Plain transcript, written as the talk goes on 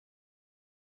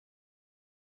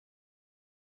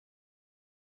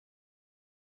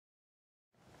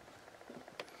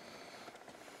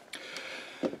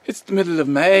It's the middle of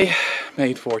May,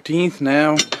 May 14th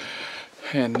now,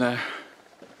 and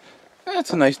it's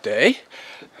a nice day.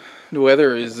 The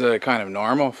weather is kind of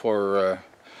normal for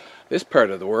this part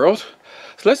of the world.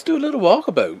 So let's do a little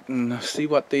walkabout and see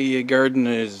what the garden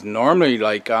is normally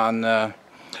like on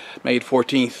May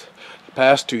 14th. The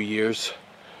past 2 years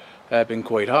have been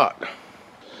quite hot.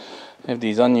 I have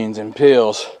these onions in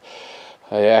peels.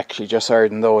 I actually just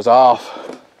hardened those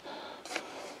off.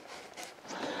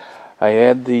 I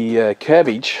had the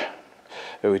cabbage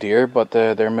out here, but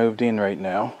they're moved in right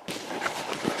now.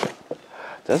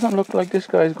 Doesn't look like this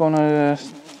guy's gonna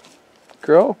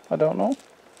grow. I don't know.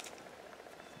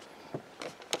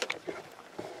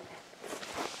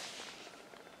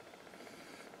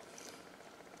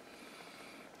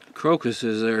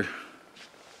 Crocuses are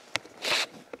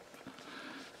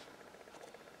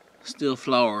still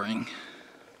flowering.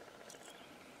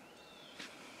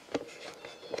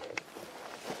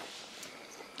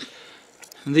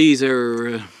 These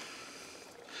are,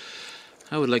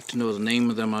 I would like to know the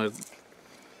name of them. I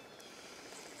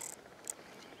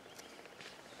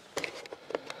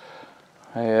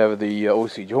have the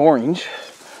Osage orange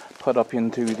put up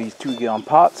into these 2-gallon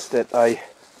pots that I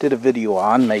did a video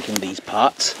on making these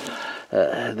pots.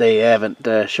 They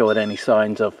haven't showed any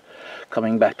signs of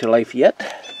coming back to life yet.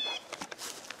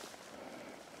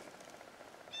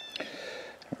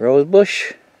 Rose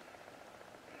bush.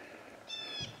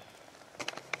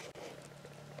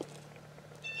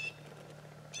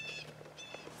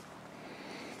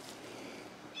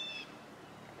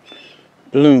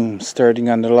 Bloom starting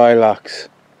on the lilacs.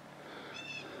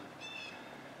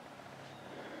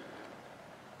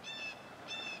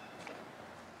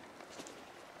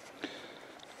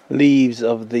 Leaves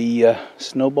of the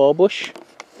snowball bush.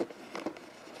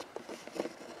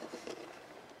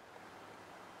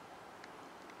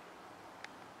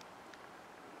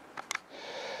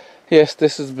 Yes,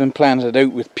 this has been planted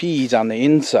out with peas on the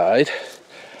inside.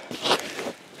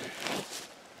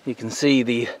 You can see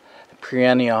the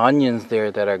perennial onions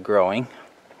there that are growing.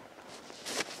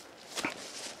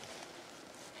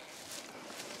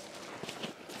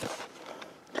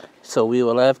 So we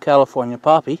will have California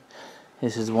poppy.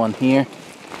 This is one here,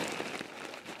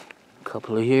 a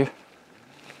couple of here.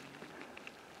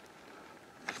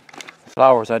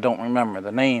 Flowers I don't remember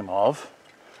the name of.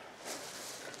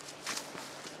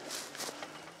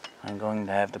 I'm going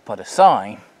to have to put a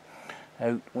sign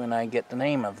out when I get the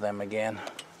name of them again.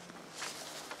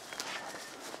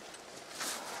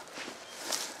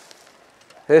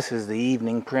 This is the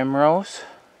evening primrose.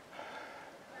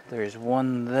 There's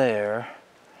one there.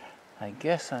 I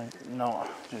guess no,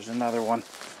 there's another one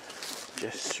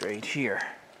just right here.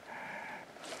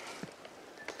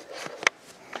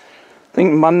 I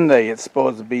think Monday it's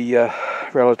supposed to be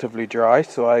relatively dry,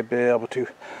 so I'll be able to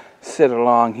sit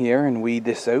along here and weed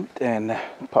this out and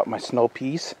put my snow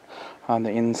peas on the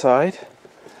inside.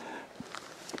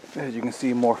 As you can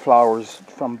see, more flowers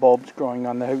from bulbs growing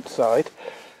on the outside.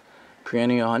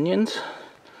 Perennial onions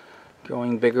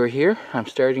growing bigger here. I'm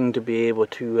starting to be able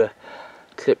to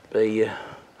clip a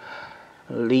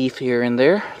leaf here and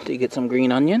there to get some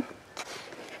green onion.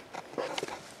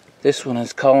 This one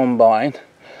is columbine.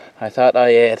 I thought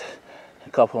I had a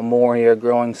couple more here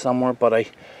growing somewhere, but I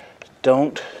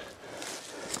don't.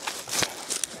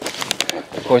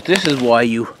 Of course, this is why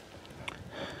you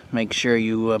make sure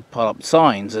you put up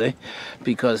signs,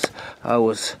 because I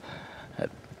was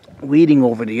weeding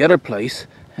over the other place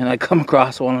and I come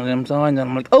across one of them signs and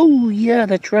I'm like, oh yeah,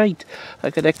 that's right,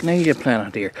 I could echinacea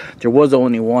planted here. There was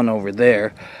only one over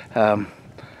there,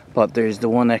 but there's the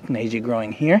one echinacea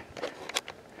growing here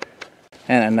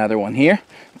and another one here.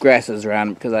 Grass is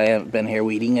around because I haven't been here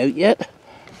weeding out yet,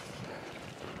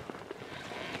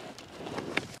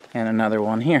 and another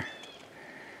one here.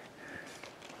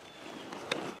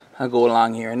 I'll go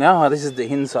along here now. This is the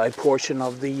inside portion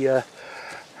of the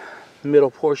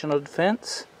middle portion of the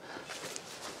fence.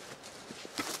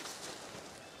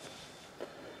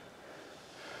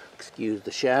 Excuse the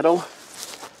shadow.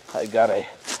 I got a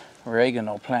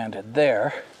oregano planted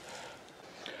there.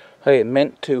 I had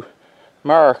meant to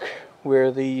mark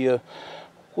where the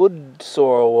wood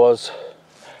sorrel was.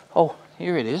 Oh,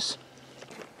 here it is.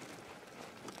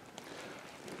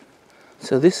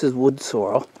 So this is wood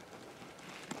sorrel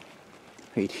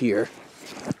right here,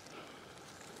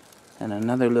 and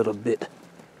another little bit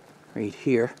right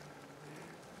here.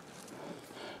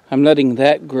 I'm letting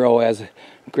that grow as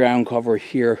ground cover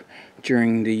here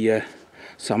during the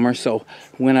summer, so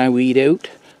when I weed out,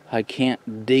 I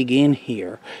can't dig in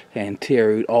here and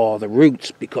tear out all the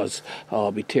roots because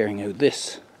I'll be tearing out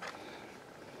this.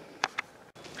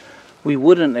 We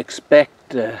wouldn't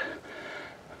expect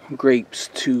grapes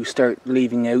to start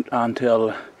leaving out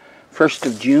until 1st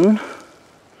of June,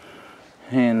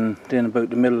 and then about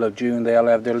the middle of June they'll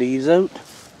have their leaves out.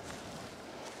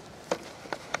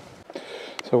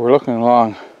 So we're looking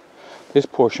along this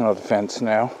portion of the fence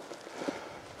now.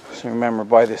 So remember,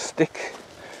 by this stick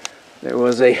there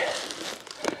was a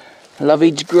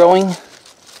lovage growing.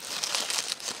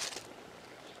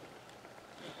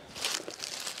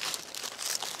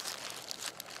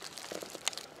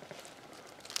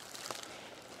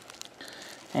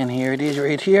 And here it is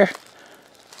right here.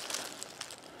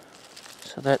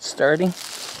 So that's starting.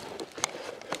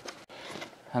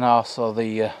 And also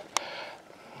the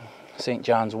St.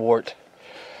 John's wort.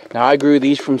 Now I grew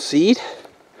these from seed,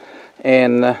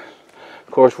 and of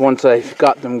course once I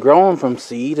got them grown from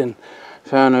seed and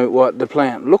found out what the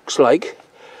plant looks like,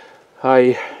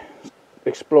 I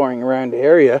exploring around the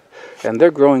area, and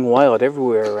they're growing wild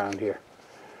everywhere around here.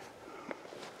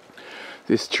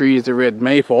 This tree is a red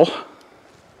maple.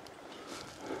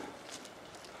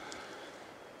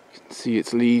 You can see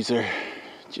its leaves are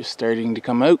just starting to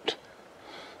come out.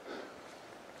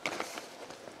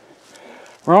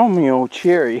 Romeo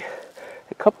cherry.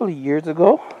 A couple of years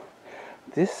ago,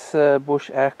 this bush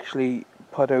actually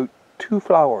put out 2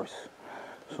 flowers.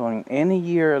 So in any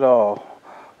year at all,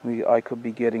 I could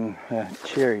be getting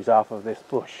cherries off of this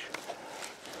bush.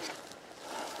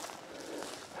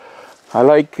 I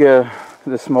like the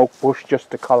smoke bush, just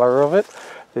the color of it.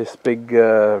 This big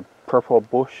purple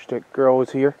bush that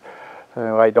grows here.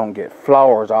 I don't get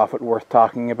flowers off it worth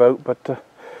talking about, but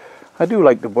I do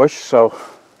like the bush, so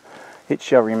it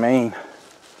shall remain.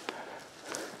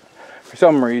 For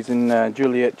some reason,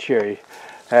 Juliet cherry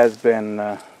has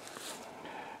been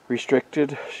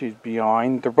restricted. She's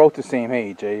behind. They're both the same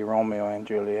age, Romeo and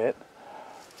Juliet.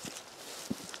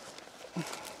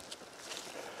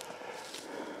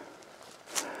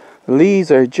 The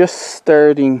leaves are just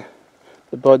starting,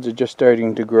 the buds are just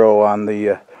starting to grow on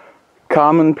the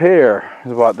common pear,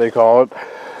 is what they call it.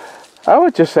 I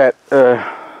was just at the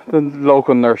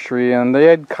local nursery and they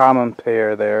had common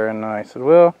pear there, and I said,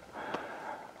 well,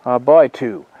 I'll buy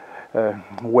 2.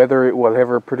 Whether it will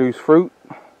ever produce fruit,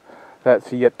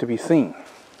 that's yet to be seen.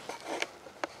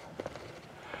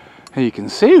 And you can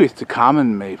see with the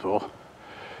common maple,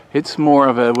 it's more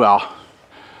of a, well,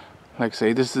 like I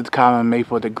say, this is the common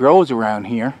maple that grows around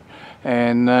here,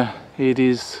 and it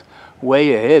is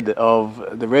way ahead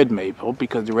of the red maple,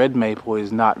 because the red maple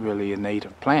is not really a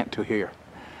native plant to here.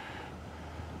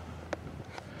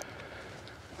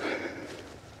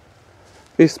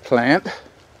 This plant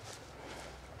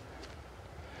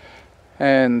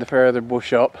and the further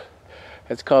bush up,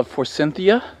 it's called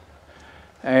Forsythia,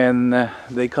 and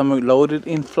they come out loaded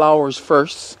in flowers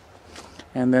first,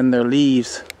 and then their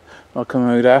leaves will come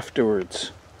out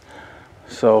afterwards.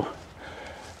 So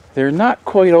they're not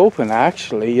quite open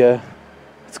actually.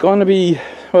 It's going to be,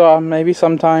 well, maybe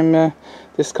sometime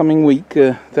this coming week,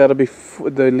 that'll be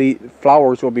the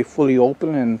flowers will be fully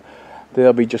open and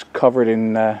they'll be just covered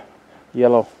in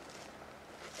yellow.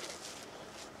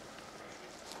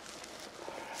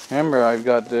 Remember, I've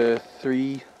got the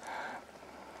 3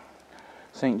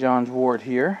 St. John's wort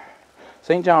here.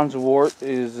 St. John's wort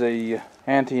is a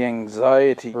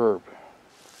anti-anxiety herb.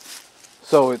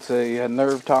 So it's a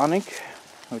nerve tonic,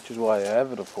 which is why I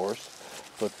have it, of course.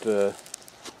 But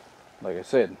like I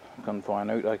said, I couldn't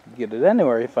find out I could get it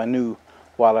anywhere if I knew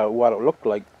what it looked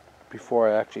like before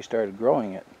I actually started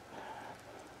growing it.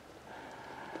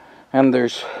 And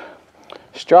there's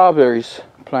strawberries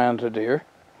planted here,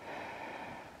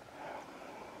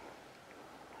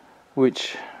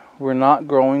 which were not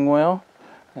growing well,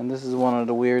 and this is one of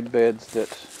the weird beds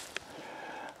that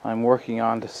I'm working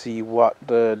on to see what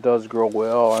does grow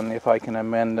well and if I can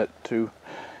amend it to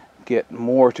get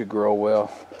more to grow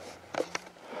well.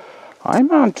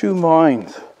 I'm on 2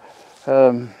 minds.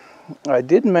 I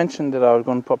did mention that I was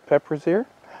going to put peppers here,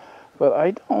 but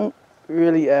I don't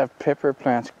really have pepper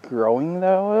plants growing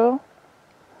that well,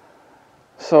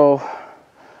 so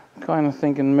I'm kind of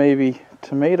thinking maybe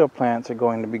tomato plants are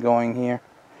going to be going here.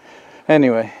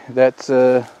 Anyway, that's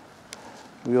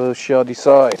we shall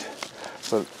decide.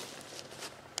 But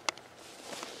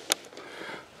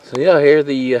so yeah, here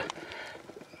the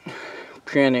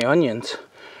peony onions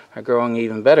are growing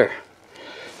even better.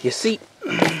 You see,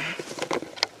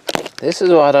 this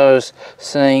is what I was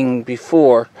saying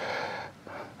before.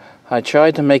 I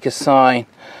tried to make a sign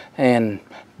and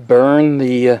burn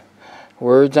the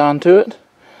words onto it,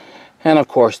 and of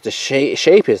course the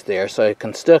shape is there, so I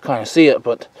can still kind of see it,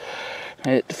 but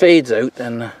it fades out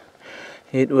and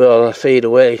it will fade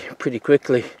away pretty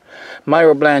quickly.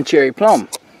 Myro Bland Cherry Plum.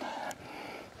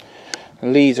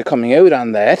 Leaves are coming out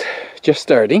on that, just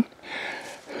starting.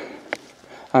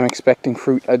 I'm expecting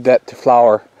fruit of that to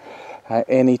flower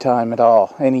any time at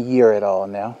all, any year at all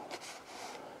now.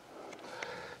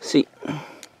 See,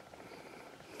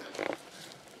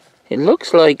 it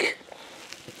looks like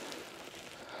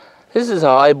this is a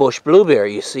high bush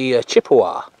blueberry, you see, a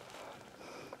Chippewa.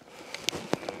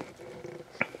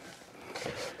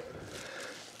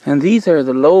 And these are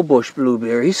the low bush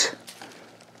blueberries.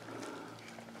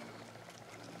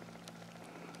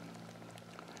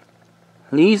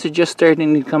 Leaves are just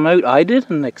starting to come out. I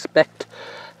didn't expect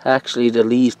actually the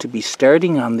leaves to be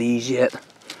starting on these yet.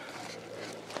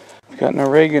 We've got an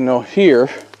oregano here,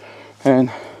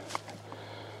 and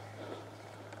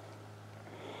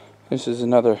this is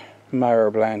another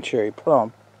Marrowbland cherry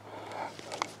plum.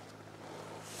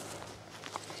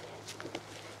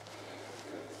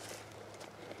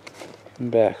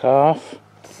 Back off.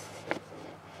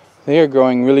 They are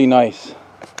growing really nice.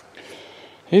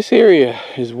 This area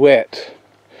is wet.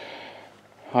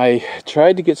 I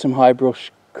tried to get some high bush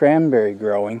cranberry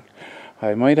growing.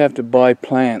 I might have to buy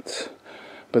plants,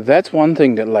 but that's one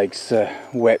thing that likes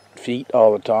wet feet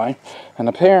all the time. And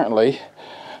apparently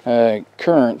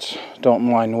currants don't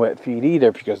mind wet feet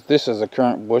either, because this is a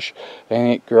currant bush and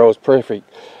it grows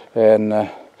perfect. And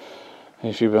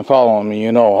if you've been following me,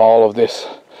 you know all of this,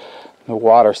 the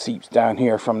water seeps down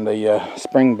here from the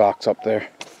spring box up there.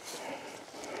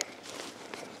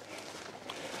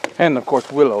 And of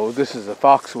course willow. This is a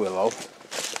fox willow.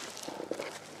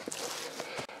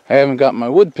 I haven't got my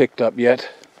wood picked up yet.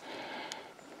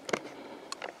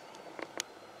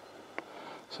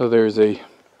 So there's a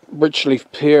birch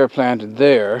leaf pear planted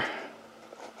there.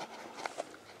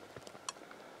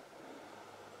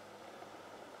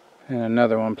 And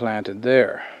another one planted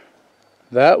there.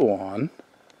 That one,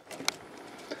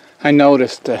 I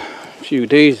noticed a few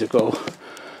days ago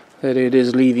that it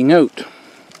is leaving out.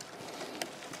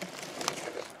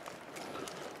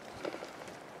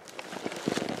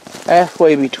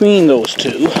 Halfway between those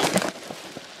two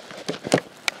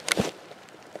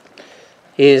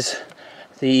is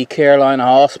the Carolina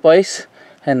allspice,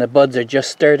 and the buds are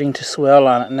just starting to swell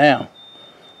on it now.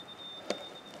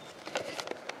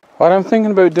 What I'm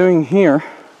thinking about doing here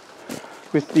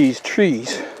with these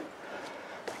trees,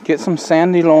 get some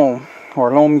sandy loam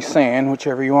or loamy sand,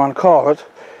 whichever you want to call it,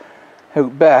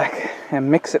 out back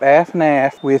and mix it half and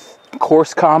half with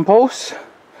coarse compost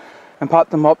and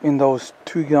pot them up in those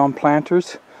 2-gallon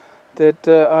planters that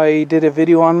I did a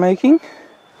video on making.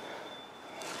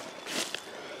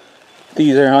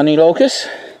 These are honey locusts.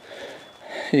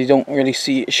 You don't really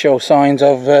see it show signs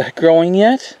of growing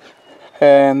yet.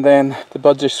 And then the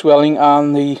buds are swelling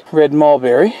on the red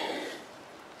mulberry.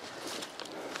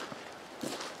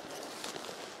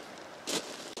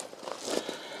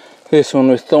 This one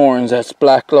with thorns, that's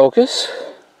black locust.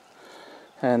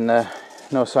 And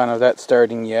no sign of that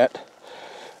starting yet.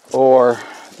 Or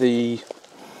the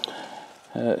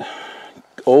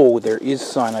oh, there is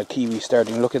sign of kiwi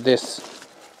starting. Look at this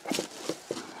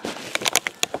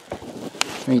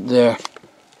right there.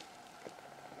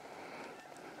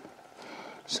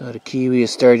 So the kiwi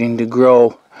is starting to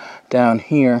grow down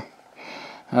here.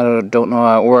 I don't know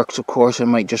how it works, of course. It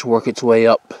might just work its way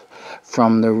up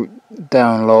from the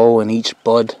down low and each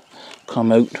bud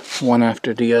come out one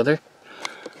after the other.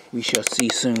 We shall see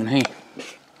soon, hey?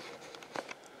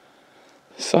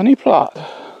 Sunny plot.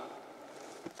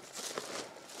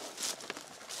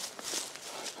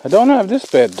 I don't have this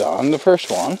bed done, the first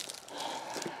one.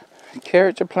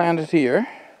 Carrots are planted here,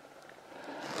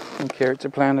 and carrots are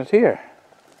planted here.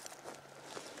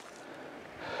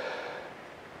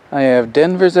 I have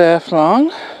Denver's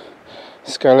Afflong,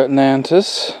 Scarlet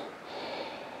Nantus,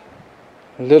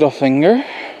 Littlefinger,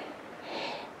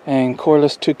 and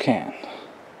Corliss Toucan.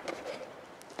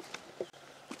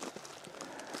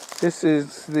 This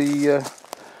is the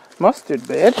mustard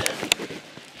bed,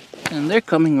 and they're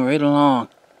coming right along.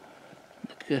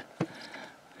 Look,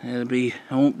 it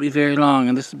won't be very long,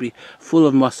 and this will be full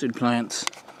of mustard plants.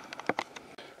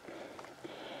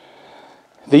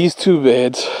 These two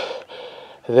beds,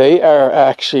 they are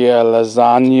actually a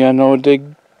lasagna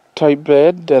no-dig type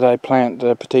bed that I plant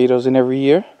potatoes in every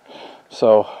year.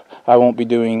 So I won't be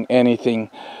doing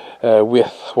anything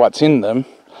with what's in them.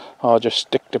 I'll just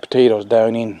stick the potatoes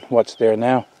down in what's there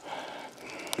now.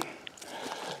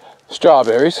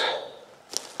 Strawberries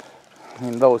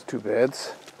in those two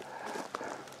beds.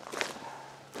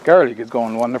 Garlic is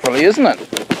going wonderfully, isn't it?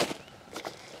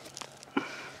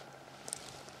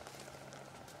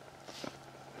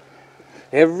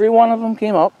 Every one of them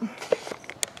came up.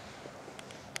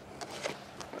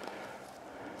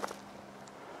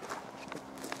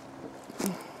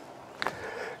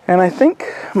 And I think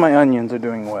my onions are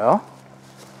doing well.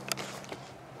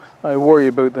 I worry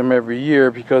about them every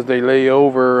year because they lay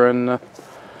over and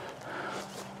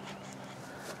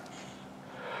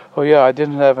oh yeah, I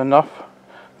didn't have enough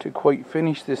to quite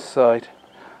finish this side.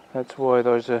 That's why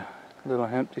there's a little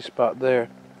empty spot there.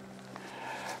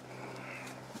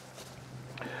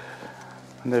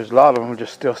 And there's a lot of them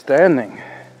just still standing.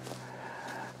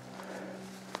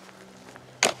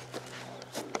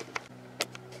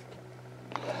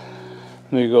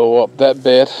 We go up that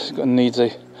bed, it needs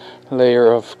a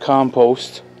layer of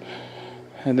compost,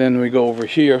 and then we go over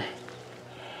here.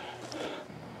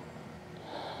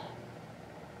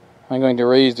 I'm going to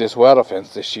raise this wattle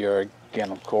fence this year again,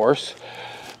 of course.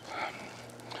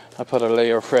 I put a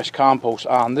layer of fresh compost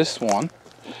on this one,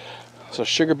 so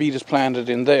sugar beet is planted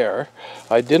in there.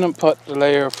 I didn't put the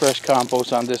layer of fresh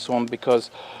compost on this one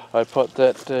because I put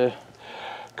that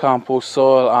compost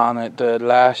soil on it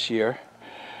last year,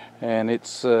 and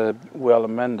it's well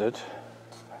amended.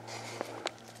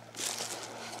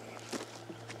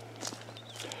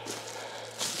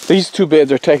 These two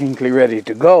beds are technically ready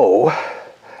to go,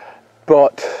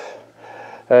 but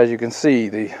as you can see,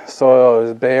 the soil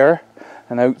is bare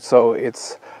and out, so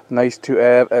it's nice to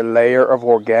have a layer of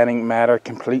organic matter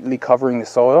completely covering the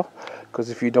soil,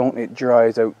 because if you don't, it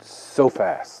dries out so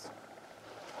fast.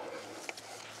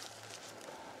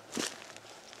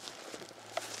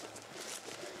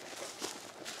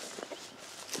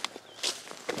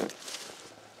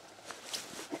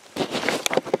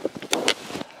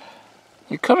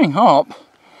 You're coming up,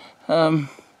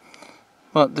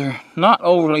 but they're not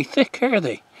overly thick, are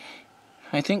they?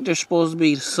 I think they're supposed to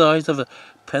be the size of a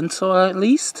pencil at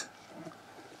least.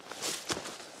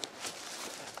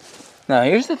 Now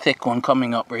here's the thick one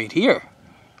coming up right here.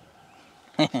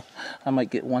 I might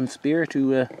get one spear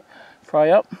to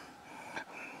fry up.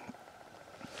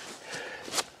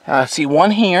 I see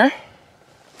one here.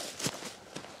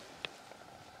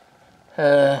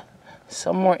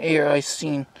 Somewhere here I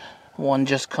seen one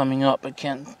just coming up. I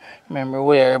can't remember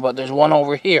where, but there's one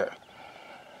over here.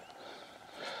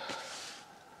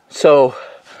 So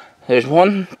there's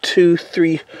 1, 2,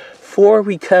 3, 4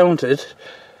 we counted,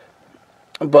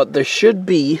 but there should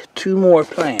be 2 more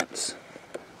plants.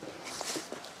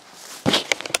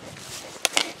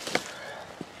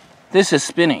 This is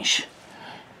spinach.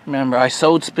 Remember, I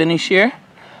sowed spinach here,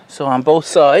 so on both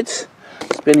sides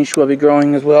spinach will be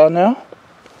growing as well now.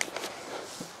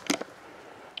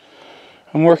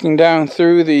 I'm working down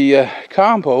through the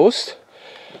compost,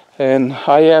 and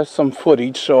I have some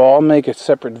footage, so I'll make a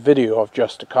separate video of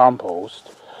just the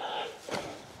compost.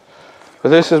 But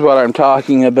this is what I'm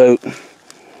talking about,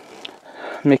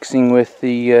 mixing with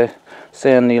the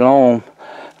sandy loam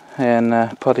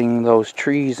and putting those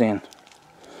trees in.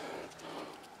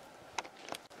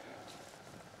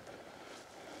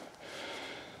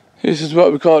 This is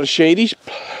what we call a shady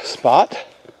spot.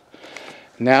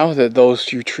 Now that those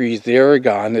 2 trees there are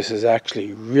gone, this is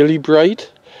actually really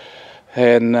bright.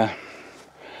 And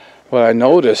what I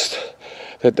noticed,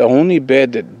 that the only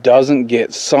bed that doesn't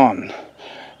get sun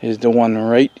is the one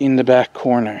right in the back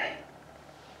corner.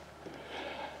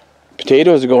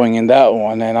 Potatoes are going in that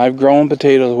one, and I've grown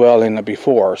potatoes well in it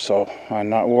before, so I'm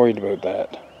not worried about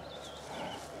that.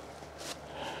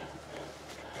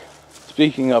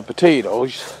 Speaking of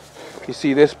potatoes, you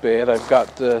see this bed, I've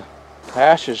got the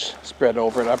ashes spread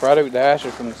over it. I brought out the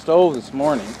ashes from the stove this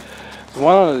morning. It's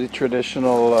one of the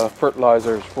traditional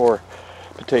fertilizers for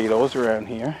potatoes around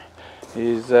here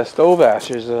is stove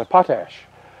ashes, potash.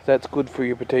 That's good for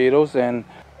your potatoes, and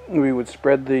we would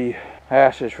spread the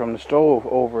ashes from the stove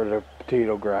over the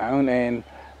potato ground, and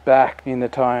back in the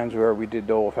times where we did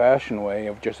the old-fashioned way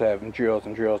of just having drills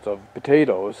and drills of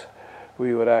potatoes,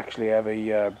 we would actually have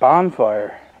a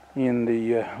bonfire in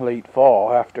the late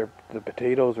fall after the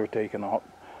potatoes were taken up.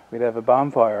 We'd have a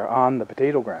bonfire on the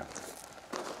potato ground.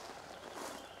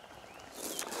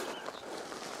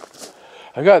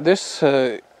 I got this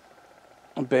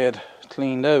bed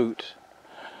cleaned out,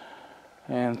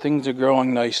 and things are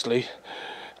growing nicely.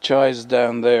 Chives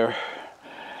down there.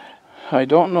 I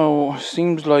don't know,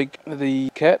 seems like the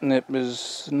catnip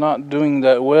is not doing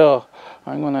that well.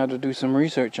 I'm going to have to do some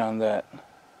research on that.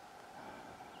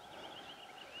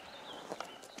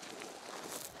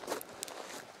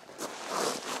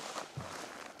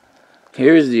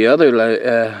 Here's the other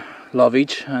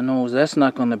lovage. I know that's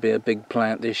not going to be a big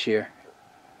plant this year.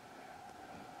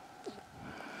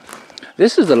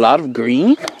 This is a lot of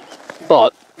green,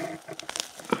 but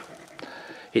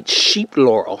it's sheep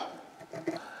laurel,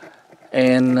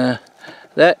 and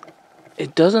that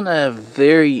it doesn't have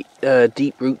very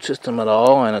deep root system at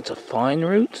all, and it's a fine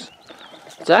roots.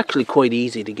 It's actually quite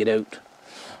easy to get out.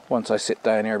 Once I sit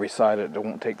down here beside it, it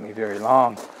won't take me very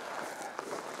long.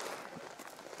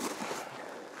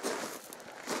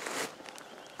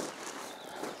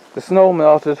 The snow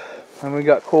melted and we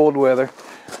got cold weather,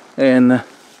 and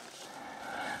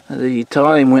the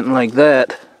thyme went like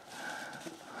that.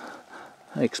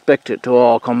 I expect it to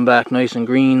all come back nice and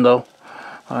green though.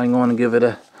 I'm going to give it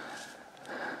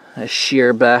a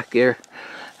shear back here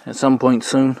at some point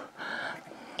soon.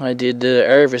 I did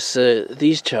harvest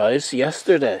these chives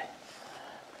yesterday.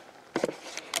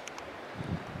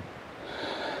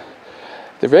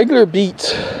 The regular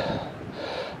beets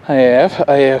I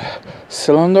have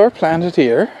cylinder planted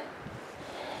here.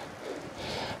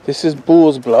 This is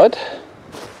bull's blood,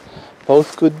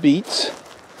 both good beets.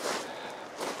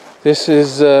 This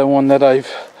is one that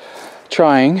I've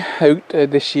trying out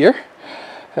this year.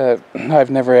 I've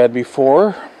never had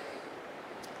before.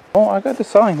 Oh, I got the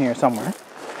sign here somewhere.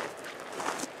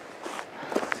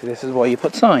 See, this is why you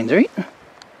put signs, right?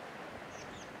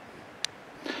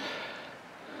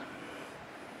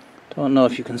 Don't know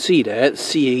if you can see that.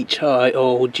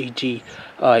 Chioggia,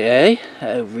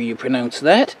 however you pronounce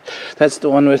that. That's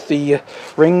the one with the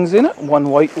rings in it, one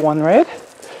white, one red.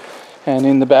 And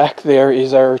in the back there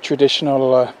is our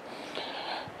traditional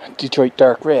Detroit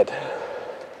dark red.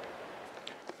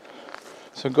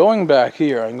 So going back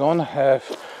here, I'm going to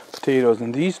have potatoes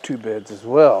in these two beds as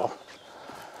well.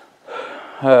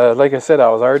 Like I said, I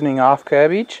was hardening off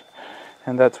cabbage,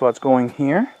 and that's what's going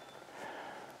here.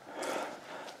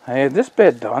 I had this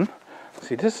bed done.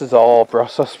 See, this is all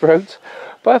Brussels sprouts,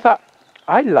 but I thought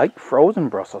I like frozen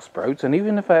Brussels sprouts, and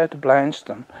even if I have to blanch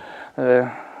them,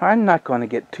 I'm not going to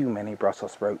get too many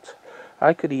Brussels sprouts.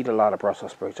 I could eat a lot of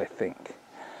Brussels sprouts, I think.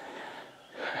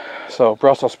 So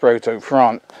Brussels sprouts out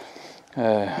front,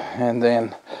 and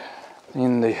then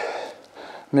in the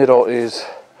middle is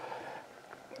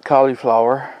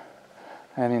cauliflower,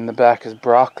 and in the back is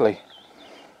broccoli.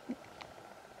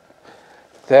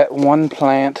 That one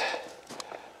plant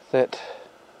that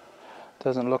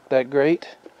doesn't look that great,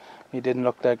 it didn't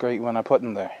look that great when I put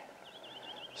them there.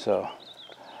 So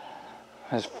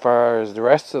as far as the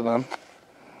rest of them,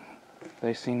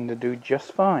 they seem to do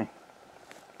just fine.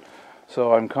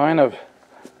 So I'm kind of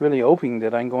really hoping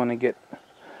that I'm going to get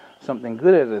something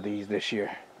good out of these this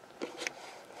year.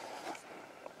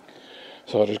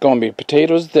 So there's going to be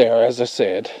potatoes there, as I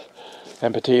said,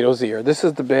 and potatoes here. This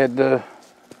is the bed,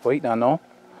 wait, no,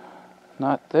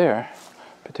 not there.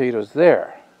 Potatoes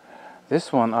there.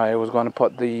 This one I was going to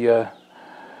put the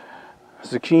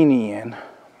zucchini in.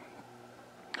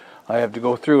 I have to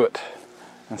go through it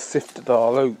and sift it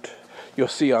all out. You'll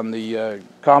see on the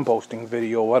composting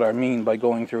video what I mean by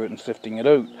going through it and sifting it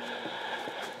out.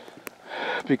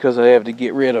 Because I have to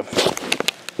get rid of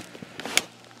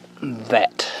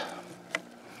that.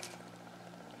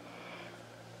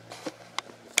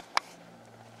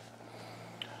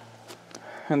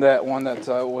 And that one that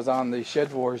was on the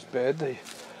Shedwars bed, the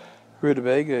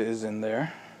rutabaga, is in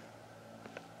there.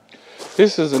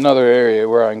 This is another area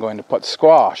where I'm going to put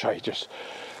squash. I just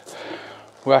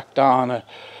whacked on a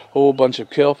whole bunch of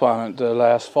kelp on it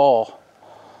last fall.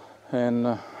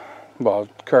 And, well,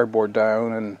 cardboard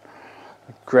down and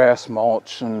grass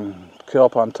mulch and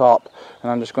kelp on top. And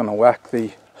I'm just going to whack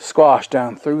the squash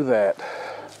down through that.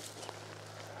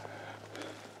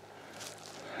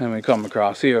 And we come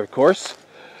across here, of course.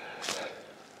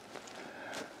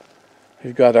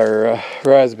 We've got our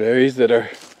raspberries that are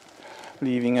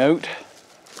leaving out.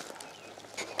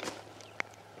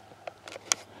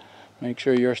 Make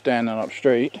sure you're standing up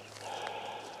straight.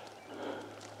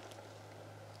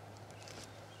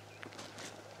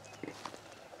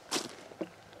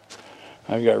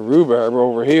 I've got rhubarb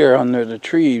over here under the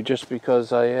tree just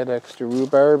because I had extra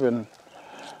rhubarb, and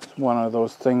one of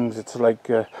those things, it's like,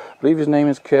 I believe his name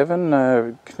is Kevin,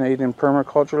 Canadian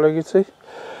Permaculture Legacy.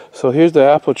 So here's the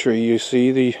apple tree. You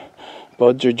see the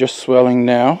buds are just swelling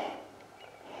now,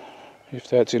 if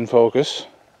that's in focus.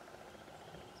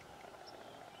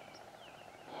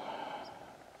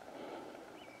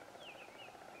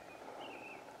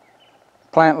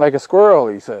 Plant like a squirrel,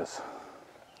 he says.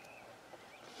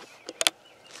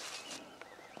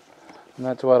 And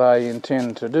that's what I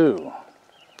intend to do.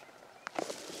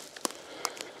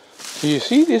 So you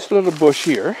see this little bush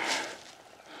here?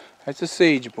 That's a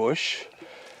sage bush.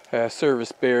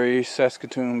 Service berry,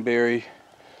 Saskatoon berry,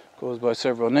 goes by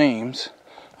several names.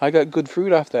 I got good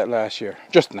fruit off that last year.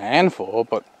 Just a handful,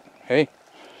 but hey.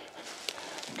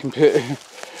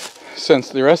 Since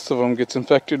the rest of them gets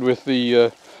infected with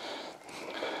the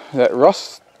that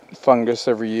rust fungus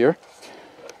every year,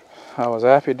 I was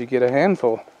happy to get a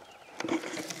handful.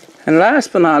 And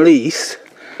last but not least,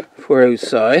 we're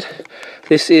outside.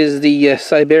 This is the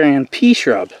Siberian pea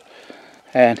shrub,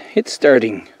 and it's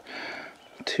starting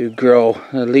to grow.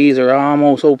 The leaves are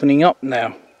almost opening up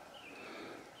now.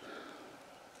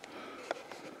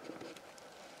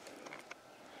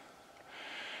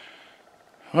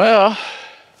 Well,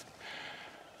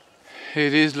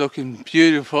 it is looking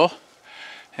beautiful,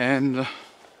 and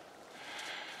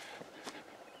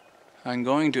I'm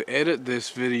going to edit this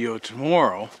video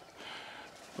tomorrow,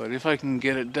 but if I can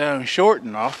get it down short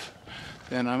enough,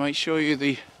 then I might show you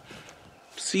the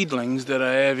seedlings that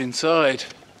I have inside.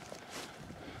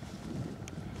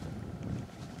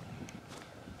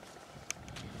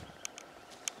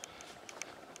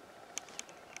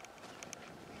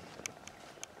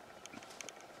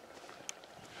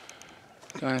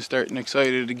 Kind of starting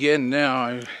excited again now.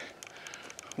 I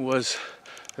was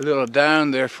a little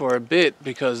down there for a bit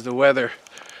because the weather,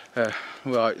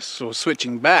 well, so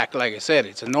switching back, like I said,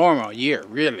 it's a normal year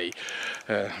really,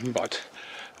 but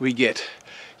we get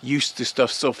used to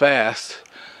stuff so fast,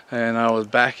 and I was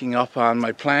backing up on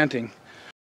my planting